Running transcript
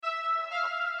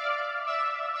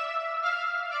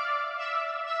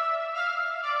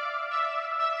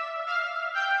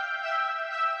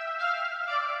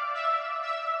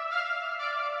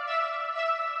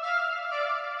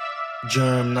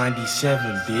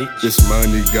Jerm97, bitch. This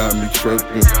money got me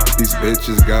trippin', these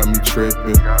bitches got me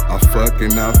trippin'. I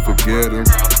fucking I forget them.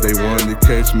 They wanna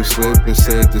catch me slippin',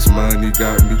 said this money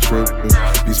got me trippin'.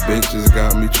 These bitches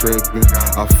got me trippin',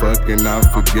 I fucking I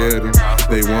forget them.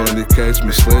 They wanna catch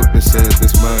me slippin', said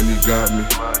this money got me.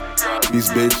 These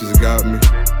bitches got me,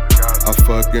 I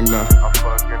fucking I.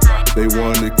 They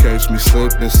wanna catch me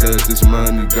slippin', said this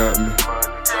money got me.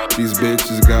 These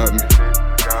bitches got me,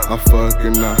 I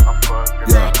fucking I.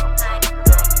 Yeah.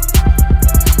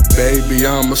 Baby,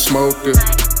 I'm a smoker,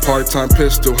 part-time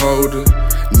pistol holder.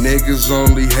 Niggas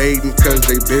only hatin' cause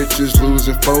they bitches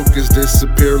losing focus.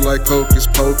 Disappear like hocus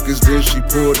pocus, then she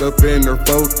pulled up in her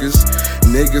Focus.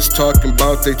 Niggas talking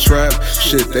about they trap,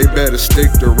 shit they better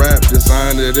stick to rap.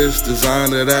 Designer this,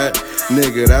 designer that,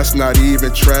 nigga that's not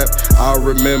even trap. I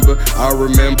remember,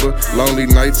 lonely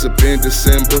nights up in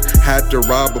December. Had to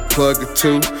rob a plug or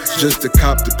two, just to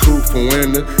cop the coupe for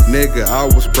winter. Nigga, I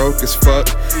was broke as fuck,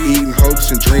 eating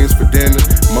hopes and dreams for dinner.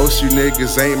 Most you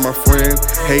niggas ain't my friend,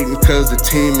 hating cause the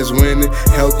team is winning.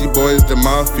 Healthy boys, the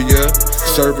mafia,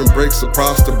 serving bricks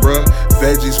across the bruh.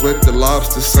 Veggies with the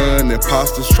lobster, son,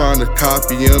 imposters trying to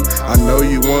copy him. I know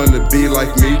you wanna be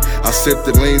like me, I sip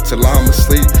the lean till I'm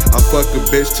asleep. I fuck a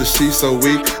bitch till she so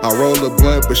weak, I roll a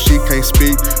blunt but she can't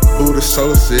speak. Buddha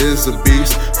Sosa is a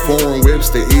beast, foreign whips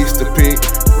they Easter pink.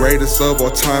 Greatest of all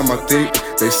time I think,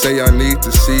 they say I need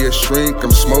to see it shrink.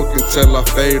 I'm smoking till I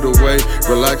fade away,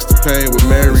 relax the pain with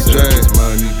Mary Jane. This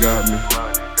money got me,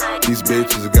 these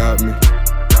bitches got me,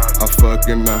 I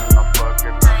fucking I.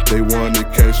 They wanna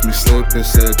catch me slippin',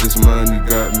 said this money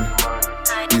got me.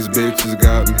 These bitches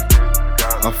got me,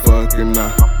 I fucking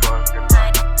I.